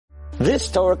This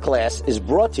Torah class is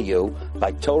brought to you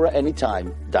by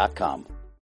TorahAnytime.com.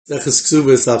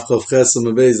 Kesubos,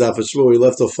 we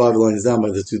left off 5 lines down by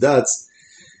the 2 dots.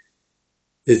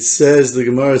 It says, the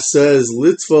Gemara says,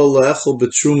 Litva la'echel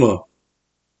b'truma,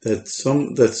 that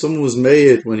someone was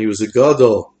made when he was a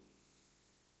gadol,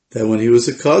 that when he was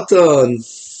a katan,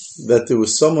 that there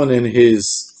was someone in a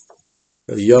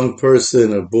young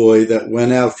person, a boy, that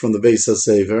went out from the Beis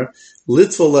HaSever.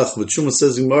 Litva la'echel b'truma,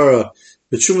 says Gemara,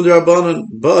 b'truma d'Rabbanan,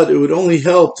 but it would only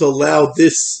help to allow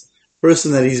this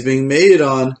person that he's being made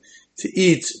on to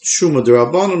eat truma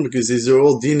d'Rabbanan, because these are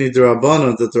all dini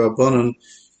d'Rabbanan, that the Rabbanan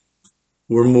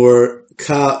were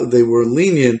they were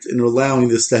lenient in allowing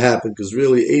this to happen, because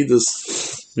really Eidus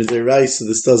Midiraisa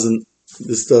this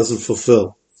doesn't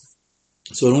fulfill.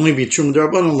 So it only be truma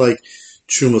d'Rabbanan, like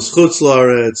trumas chutz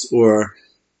laaretz or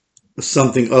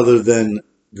something other than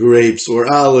grapes or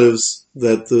olives,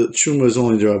 that the truma is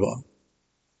only d'Rabbanan.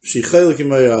 Shechaylik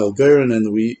imayal geirin,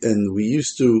 and we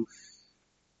used to.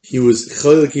 He was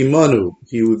chaylik imanu.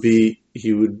 He would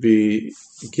be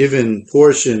given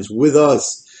portions with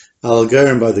us al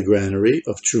geirin by the granary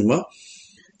of truma.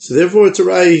 So therefore, it's a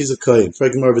raya. He's a kain.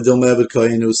 Frankel v'dil me'avid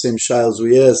kain. It was the same shiles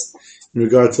we asked in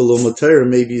regard to lo matayr.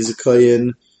 Maybe he's a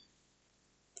kain.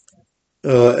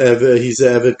 He's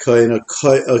an avid kain, a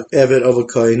avid of a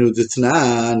kain who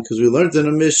ditnan, because we learned in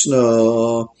a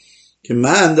Mishnah.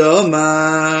 Kimanda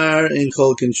Omar in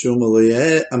Cholkin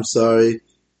Shumaliyeh. I'm sorry.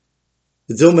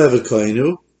 The Dilmev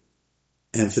Kainu.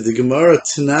 And for the Gemara,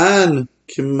 Tanan,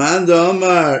 Kimanda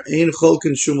Omar in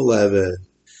Cholkin Shumaleved.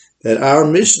 That our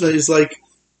Mishnah is like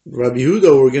Rabbi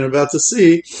Yehuda, we're about to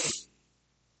see,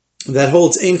 that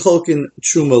holds in Cholkin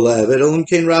Shumaleved. Elam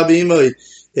Kain Rabbi Imai,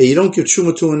 that you don't give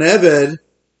Shuma to an Eved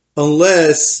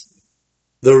unless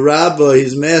the rabbi,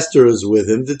 his master, is with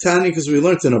him. The Tani, because we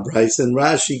learned in a Bryce, and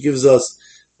Rashi gives us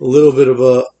a little bit of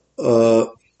a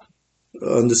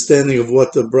understanding of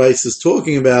what the Bryce is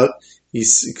talking about. He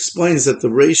explains that the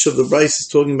Reish of the Bryce is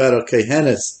talking about a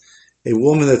Kehenes, a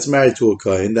woman that's married to a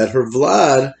Kohen, that her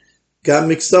Vlad got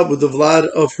mixed up with the Vlad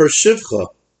of her Shivcha.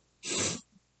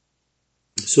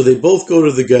 So they both go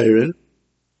to the Geirin.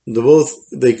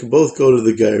 They could both go to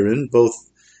the Geirin,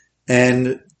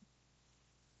 and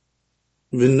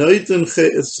and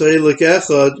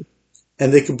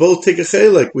they could both take a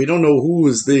chelek. We don't know who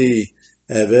is the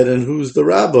Eved and who's the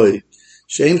rabbi.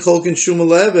 Shein cholkin shuma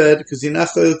le'eved, because you're not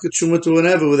chelek shuma to an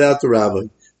Eved without the rabbi.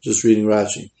 Just reading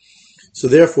Rashi. So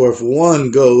therefore, if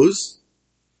one goes,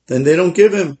 then they don't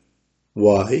give him.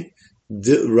 Why?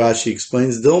 Rashi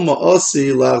explains, Dilma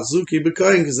osi lachzuki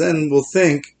b'kayin, because then we'll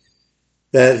think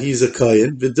that he's a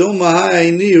kayin. V'dilma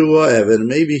ha'ayniu Eved,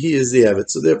 maybe he is the Eved.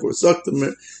 So therefore,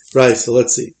 right, so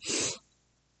let's see.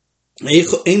 We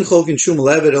don't give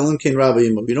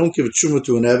a truma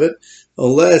to an Eved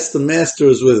unless the master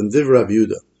is with him. Div Rabbi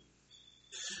Yehuda.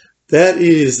 That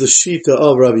is the shita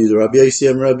of Rabbi Yehuda. Rabbi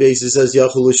Yossi says,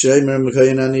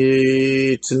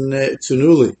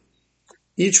 Tunuli.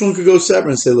 Each one could go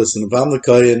separate and say, listen, if I'm the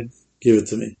kayin, give it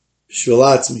to me.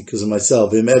 Shvilatzmi, because of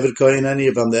myself. If I'm the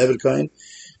Eved kayin,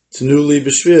 Tunuli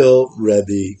b'shvil,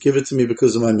 Rabbi, give it to me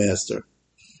because of my master.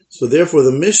 So therefore,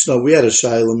 the Mishnah, we had a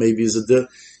Shiloh, maybe he's an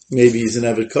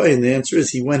Eved Kohen. The answer is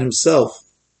he went himself.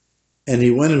 And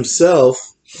he went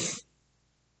himself,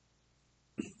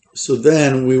 so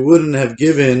then we wouldn't have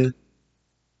given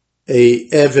a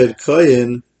Eved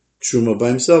Kohen Truma by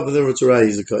himself, and therefore it's a Rai,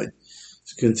 he's a Kohen.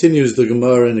 So continues the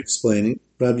Gemara in explaining,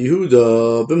 Rabbi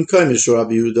Yehuda, B'mkaimish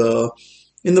Rabbi Yehuda,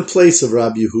 in the place of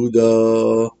Rabbi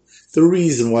Yehuda. The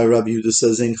reason why Rabbi Yehuda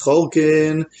says Ein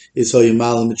Cholkin is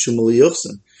Hayimalim Truma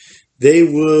Liyuchsin. They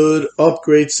would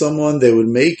upgrade someone, they would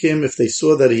make him, if they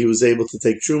saw that he was able to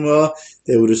take Truma,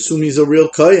 they would assume he's a real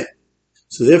Kohen.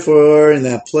 So therefore, in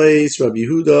that place, Rabbi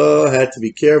Yehuda had to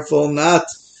be careful not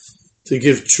to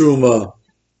give Truma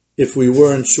if we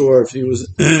weren't sure if he was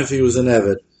an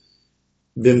Eved.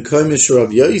 B'mkaimish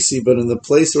Rabbi Yossi, but in the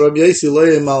place of Rabbi Yossi, Lo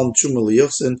Yimalem Truma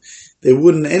Liyuchsin, they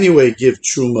wouldn't anyway give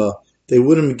Truma. They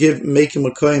wouldn't make him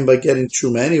a Kohen by getting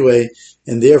Truma anyway,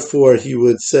 and therefore he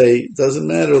would say, doesn't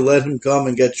matter, let him come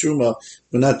and get Truma.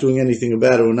 We're not doing anything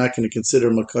about it. We're not going to consider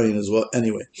him a Kohen as well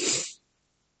anyway.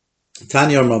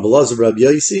 Tanya Rabbi Elazar Rabbi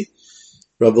Yossi.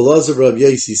 Rabbi Elazar Rabbi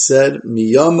Yossi said,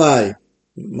 Miyamai,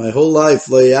 my whole life,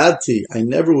 Layati, I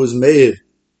never was made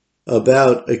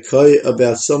about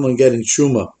someone getting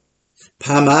Truma.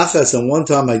 Pamachas, and one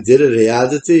time I did it,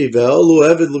 Hayadati, Ve'olu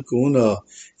Eved L'Kuna,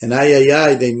 and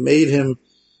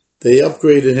they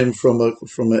upgraded him from an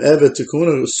Evet to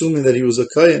Kuna, assuming that he was a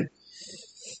Kayan,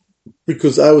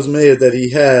 because I was made that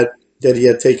he had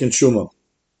taken Truma.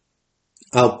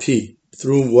 Al Pi,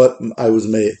 through what I was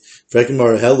made.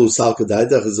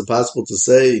 Is it possible to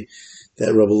say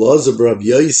that Rabbi Elazar Rabbi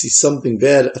Yosi something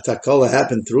bad, a takala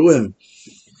happened through him?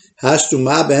 Hashtu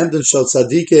ma behemden shal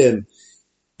tzadikim,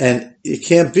 and it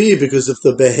can't be because if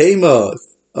the behema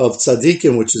of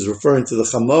tzadikim, which is referring to the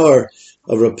chamar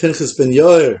of Rav Pinchas ben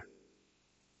Yair,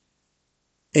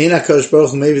 Ein HaKadosh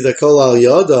Baruch Hu maybe the kol al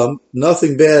yadam,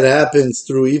 nothing bad happens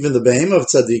through even the behema of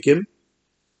tzadikim.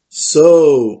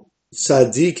 So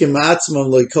tzadikim atzmam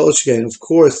loikol shkein. Of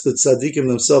course, the tzadikim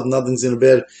themselves, nothing's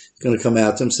going to come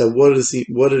out to him. So what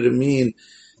did it mean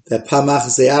that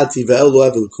pamachas de'ati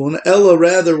ve'elu aved l'kuna? Ella,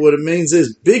 rather, what it means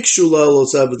is bikshu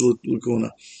la'elos aved l'kuna.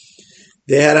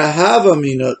 They had a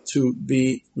havamina to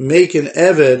be making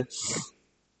eved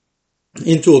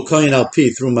into a kohen al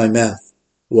pi through my mouth.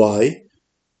 Why?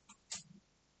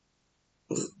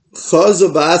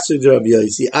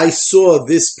 I saw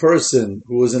this person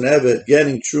who was an eved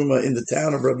getting truma in the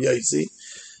town of Rabbi Yaisi,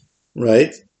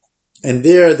 right? And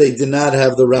there they did not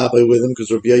have the rabbi with him because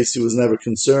Rabbi Yaisi was never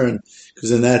concerned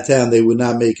because in that town they would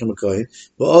not make him a kohen.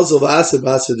 But also Rabbi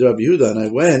Yehuda, and I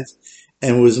went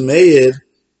and was made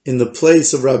in the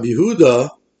place of Rabbi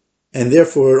Yehuda, and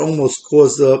therefore it almost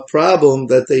caused a problem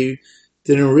that they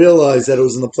didn't realize that it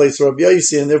was in the place of Rabbi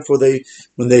Yaisi, and therefore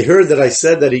when they heard that I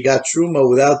said that he got truma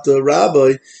without the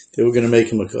rabbi, they were going to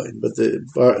make him a kohen. But it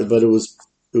was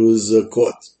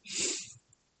caught.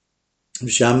 And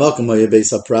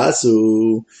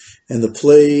the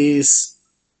place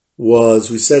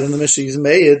was, we said in the Mishnah, he's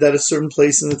made that a certain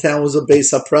place in the town was a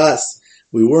Beis HaPras.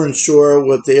 We weren't sure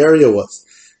what the area was.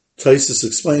 Taisus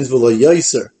explains V'lo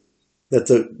Yaiser, that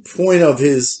the point of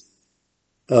his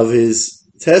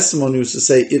testimony was to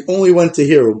say it only went to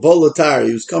here. Bolatar,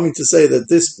 he was coming to say that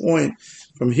this point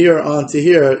from here on to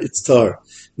here, it's tar.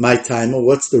 My timer,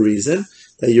 what's the reason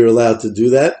that you're allowed to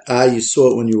do that? You saw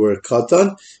it when you were a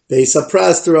katan. Beis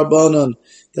HaPras to Rabbanon,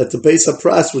 that the Beis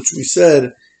HaPras, which we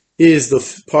said is the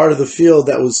part of the field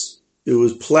that was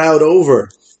plowed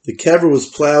over. The kever was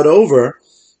plowed over,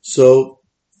 so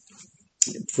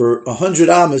for 100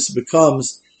 amas it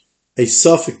becomes a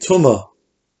suffix tumah.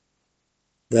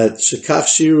 That Shekach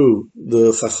Shiru,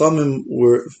 the Chachamim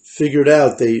were figured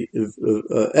out, they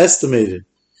estimated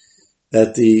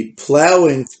that the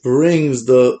plowing brings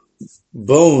the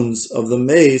bones of the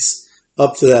mace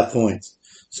up to that point.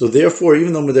 So therefore,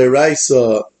 even though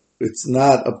Midaraisa, it's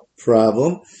not a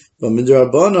problem, but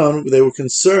Midarabanan, they were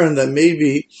concerned that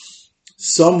maybe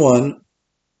someone,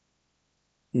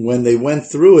 when they went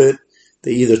through it,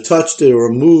 they either touched it or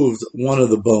removed one of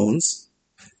the bones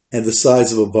and the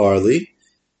size of a barley.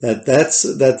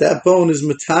 That bone is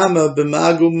matama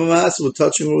b'magu mamas, with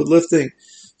touching or with lifting.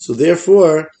 So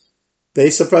therefore,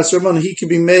 Beis HaPras Rabban, he can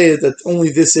be made that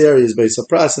only this area is Beis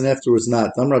HaPras and afterwards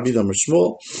not. Rabbi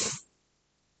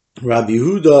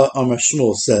Yehuda Amar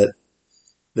Shmuel said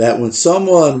that when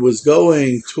someone was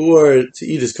going to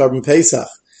eat his carbon Pesach,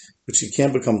 which he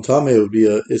can't become tameh, it would be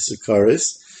a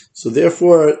Issakaris. So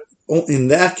therefore, in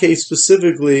that case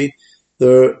specifically,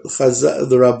 the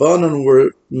Rabbanon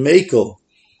were makel.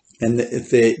 And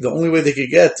the only way they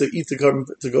could get to eat the carbon,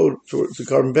 to go to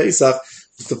carbon Pesach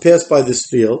was to pass by this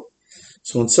field.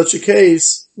 So in such a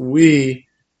case, we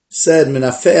said,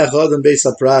 Menafeach Adam Beis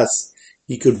HaPras.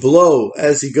 He could blow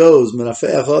as he goes,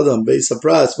 Menafeach Adam Beis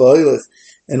HaPras, V'oilech,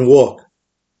 and walk.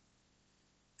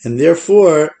 And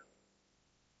therefore,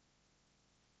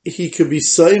 he could be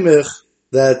Saimech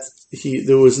that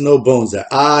there was no bones there.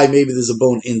 Maybe there's a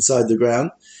bone inside the ground,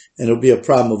 and it'll be a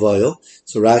problem of oil.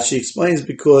 So Rashi explains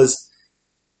because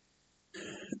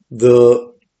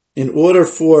in order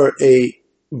for a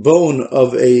bone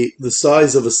of the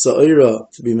size of a sa'ira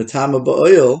to be matama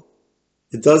ba'oil,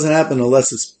 it doesn't happen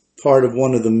unless it's part of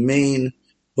one of the main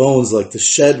bones, like the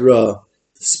shedra,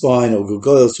 the spine, or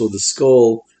gilgoyles, or the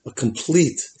skull, a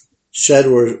complete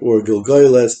shedra or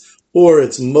gilgoyles, or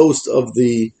it's most of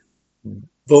the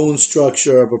bone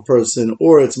structure of a person,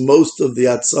 or it's most of the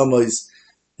atzamas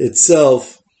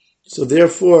itself. So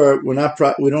therefore, we don't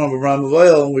have a ram of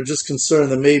oil, and we're just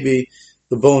concerned that maybe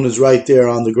the bone is right there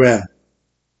on the ground.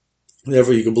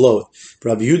 Therefore, you can blow it.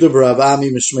 Rabbi Yehuda bar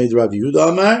Ami Mishmeid Rabbi Yehuda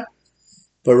Amar.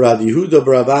 But Rabbi Yehuda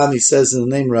bar Ami says in the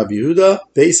name Rabbi Yehuda,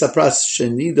 Beis HaPras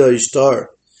Shenida Ishtar,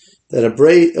 that a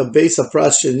Beis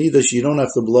HaPras Shenida, you don't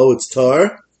have to blow its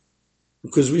tar,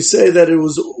 because we say that it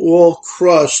was all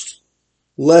crushed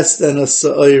less than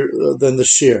the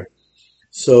shear.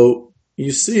 So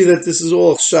you see that this is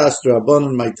all Shastra,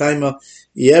 Rabbanan, my taima,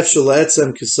 Yef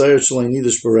Shalaetzem Kesayr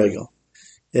Shalanidish Baregel.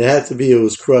 It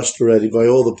was crushed already by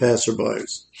all the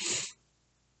passerbyers.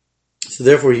 So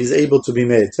therefore he's able to be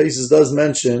made. Taisus does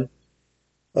mention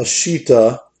a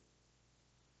shita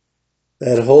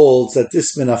that holds that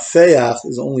this minafeach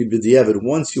is only b'diavad.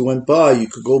 Once you went by, you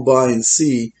could go by and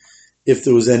see if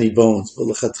there was any bones, but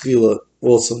lechatchila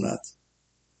also not.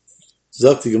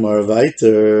 Zok the Gemara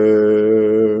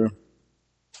weiter.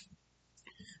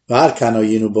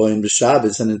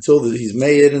 And until he's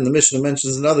made, and the Mishnah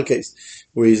mentions another case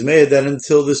where he's made that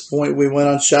until this point we went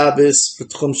on Shabbos for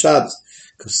Tchum Shabbos.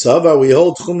 Because Savar, we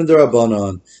hold Tchumen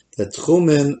Derabanan, that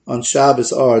Tchumen on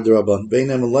Shabbos are Derabanan.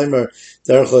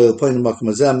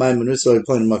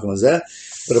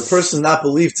 But a person is not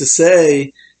believed to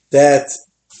say that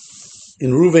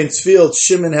in Reuven's field,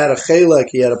 Shimon had a chelek,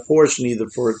 he had a portion either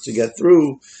for it to get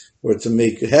through or to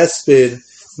make a hesped.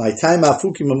 My time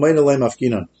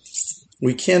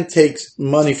we can't take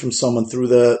money from someone through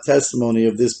the testimony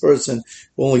of this person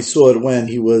who only saw it when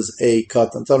he was a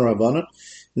katan. Tan Rabbanan.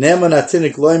 Neman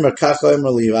atinik loimer kacha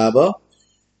emer liyaba.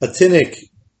 A tinnik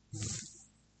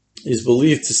is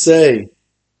believed to say,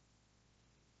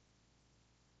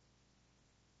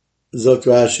 Zok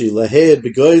Rashi, lahed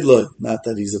begoydlo, not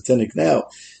that he's a tinnik now,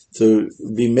 to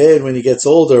be made when he gets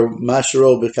older,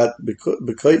 masharo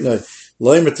bekoitno,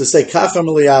 loimer to say, kacha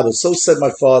emer liyaba, so said my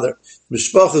father,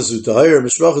 mishpachas zu tahira,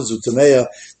 mishpachas zu tameya,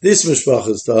 this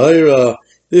mishpachas tahira,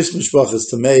 this mishpachas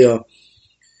tameya.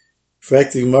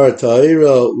 Frankel Gemara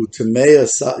tahira utameya.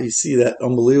 You see that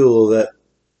unbelievable that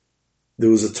there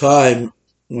was a time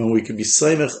when we could be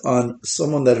saimech on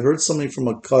someone that heard something from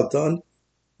a katan,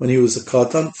 when he was a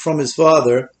katan, from his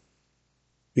father.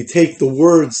 We take the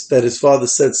words that his father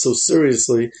said so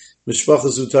seriously.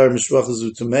 Mishpachas zu tahira, mishpachas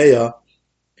zu tameya.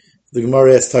 The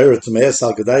Gemara asks, Tahira Tameya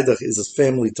Sal Gadaydach is a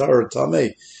family Tahira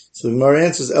Tameh. So the Gemara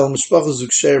answers, El Mishpacha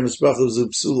Zuk Sher, Mishpacha Zuk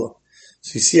Psula.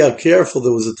 So you see how careful,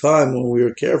 there was a time when we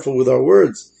were careful with our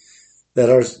words, that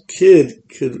our kid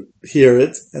could hear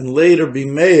it and later be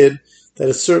made that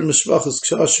a certain Mishpacha is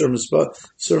Kshash,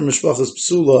 certain Mishpacha is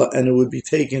Psula, and it would be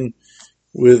taken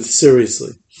with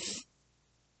seriously.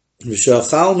 And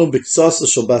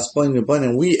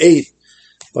we ate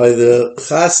by the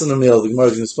chasana meal. The Gemara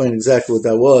is going to explain exactly what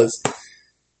that was.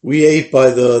 We ate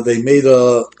they made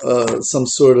some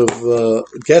sort of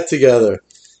get together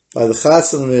by the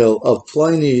chasana meal of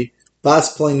Pliny,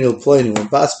 Bas Pliny of Pliny. When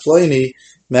Bas Pliny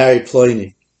married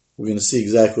Pliny, we're going to see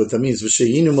exactly what that means.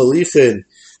 V'sheyinu malichin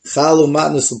chalu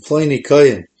matnas Pliny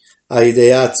koyin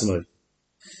ayidei atzmai,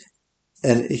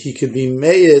 and he could be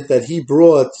made that he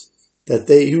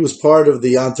was part of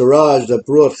the entourage that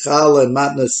brought chala and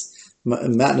matnas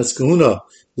kahuna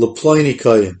lepliny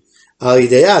koyin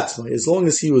ayidei atzmai, as long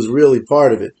as he was really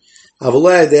part of it.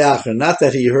 Avalei de'achar, not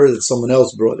that he heard that someone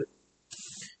else brought it.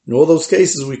 In all those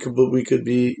cases, we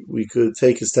could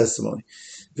take his testimony.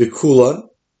 V'kulan,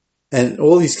 and in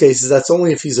all these cases, that's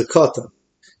only if he's a katan.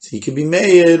 So he could be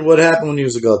made what happened when he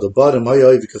was a gadol. But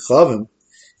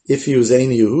if he was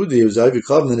Eini Yehudi, he was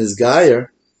Ayvikavim in his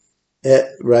Gayer,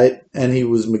 right? And he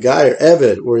was Megayer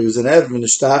Eved, or he was an Eved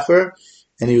Minishtacher,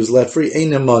 and he was let free,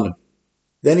 Ein Nemanim.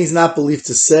 Then he's not believed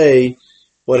to say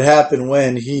what happened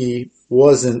when he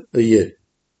wasn't a Yid,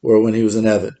 or when he was an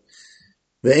Eved.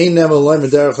 Ve'ein Neman Loimer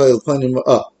Derech HaElpanim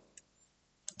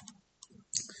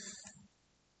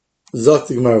Zok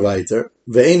the Gemara weiter.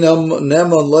 Ve'ein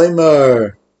Neman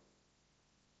Loimer.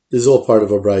 This is all part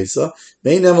of a brayso.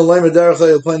 You're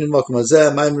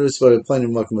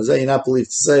not believed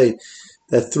to say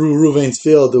that through Reuven's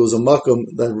field there was a makom,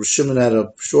 that Shimon had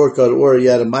a shortcut, or he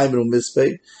had a maimon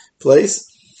place.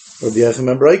 Rabbi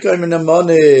Yechim and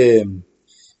Breika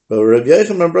but Rabbi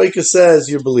Yechim and Breika says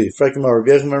you believe.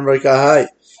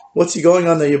 What's he going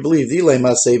on that you believe?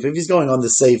 If he's going on the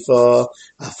seifa,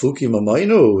 afuki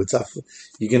mamaynu,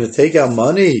 you're going to take out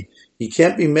money. He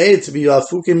can't be made to be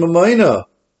afuki mamayna.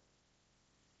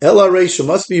 Ella Reisha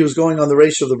must be he was going on the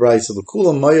Reisha of the Brisa. The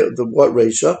Kula Maya, the what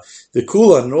Reisha? The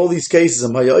Kula in all these cases,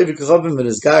 Maya Ivikavim and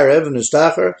his Gair Evan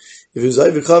Ishtacher. If he was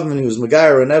Ivikavim and he was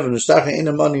Megair and Evan Ishtacher, ain't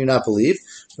a money you not believe.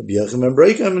 Rabbi Yechim and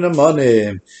Breika in a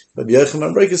money. Rabbi Yechim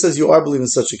and Breika says you are believing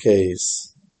such a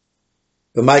case.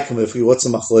 But Maikim, if we what's a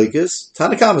machlokes?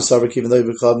 Tanakam is Sarvik, even though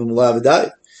Ivikavim will have a die.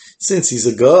 Since he's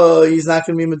a guy, he's not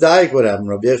going to be Medayik. What happened?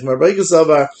 Rabbi Yechim and Breika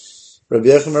Savar. Rabbi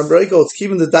Yechim and Breika, it's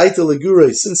keeping the daita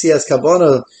legure, since he has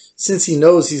kabana, since he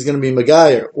knows he's going to be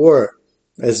Megayer, or,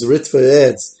 as the Ritva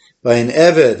adds, by an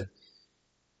Eved,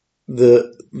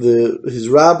 his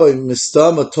rabbi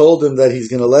Mistama told him that he's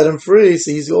going to let him free,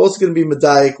 so he's also going to be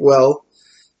Medayik well.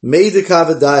 Made the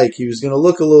Kavadayik, he was going to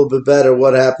look a little bit better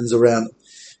what happens around him.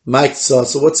 Mike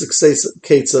Ksasa, what's the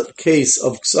case of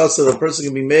Ksasa? The person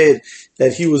can be made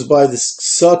that he was by the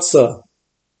Ksasa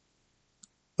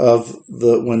of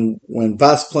when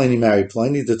Bas Pliny married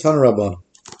Pliny, the Tan Rabban.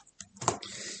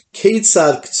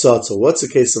 Keitzad ktsatza. What's the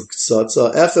case of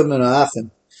ktsatza? Echem and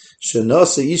achim.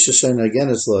 Shenasa isha sheina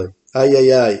genesloi.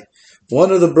 Ay.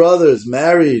 One of the brothers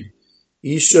married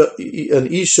an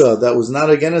isha that was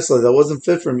not a genesloi, that wasn't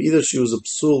fit for him. Either she was a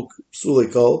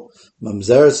psuli kol,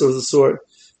 mamzeres of the sort,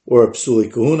 or a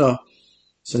psuli kahuna.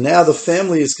 So now the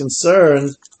family is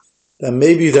concerned that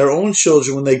maybe their own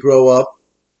children, when they grow up,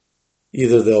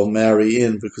 either they'll marry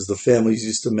in because the families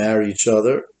used to marry each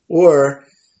other, or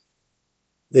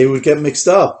they would get mixed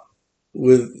up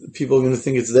with people going to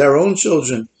think it's their own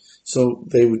children. So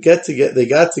they got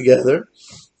together,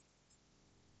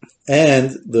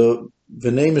 and the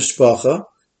B'nai Mishpacha,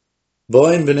 the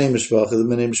B'nai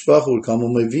Mishpacha would come,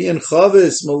 Umevi'en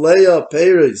chavis, maleya,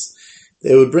 peiris.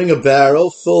 They would bring a barrel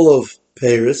full of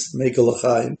peiris, make a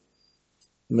l'chaim,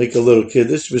 make a little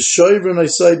kiddush, and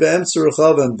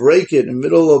break it in the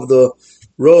middle of the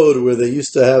road where they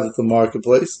used to have the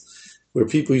marketplace, where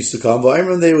people used to come.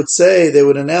 They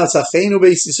would announce,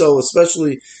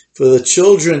 especially for the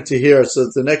children to hear, so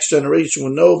that the next generation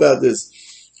would know about this.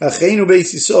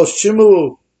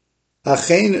 Shimu,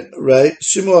 right?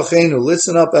 Shimu Achenu,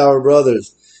 listen up, our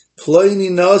brothers.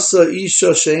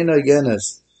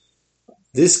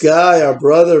 This guy, our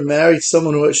brother, married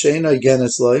someone who Sheina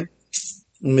Genes like.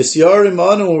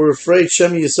 We're afraid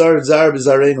Shemi Yisar Zar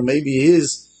B'Zarenu. Maybe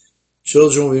his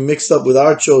children will be mixed up with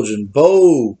our children.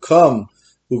 Bo, come.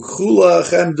 Ukhula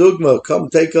Achem Dugma. Come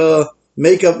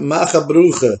make up Macha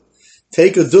Brucha.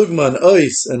 Take a Dugma, an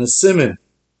Ois, and a Simen.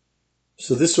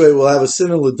 So this way we'll have a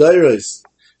Simen L'Dairos.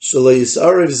 Shalei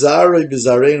Yisar Zar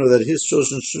B'Zarenu, that his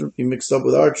children shouldn't be mixed up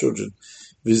with our children.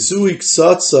 V'zui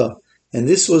Ksatsa. And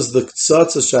this was the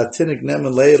Ksatsa Shatinik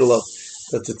Neman Le'edalav,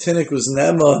 that the Tinnik was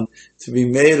Neman to be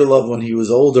made love when he was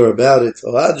older about it.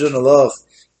 O Adjan Allah,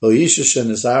 O Yisha Shem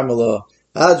Esarmala,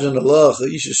 Adjan Allah, O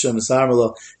Yisha Shem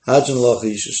Esarmala, Adjan Allah, O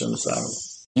Yisha Shem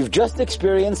Esarmala. You've just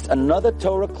experienced another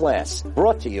Torah class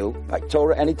brought to you by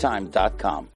TorahAnytime.com.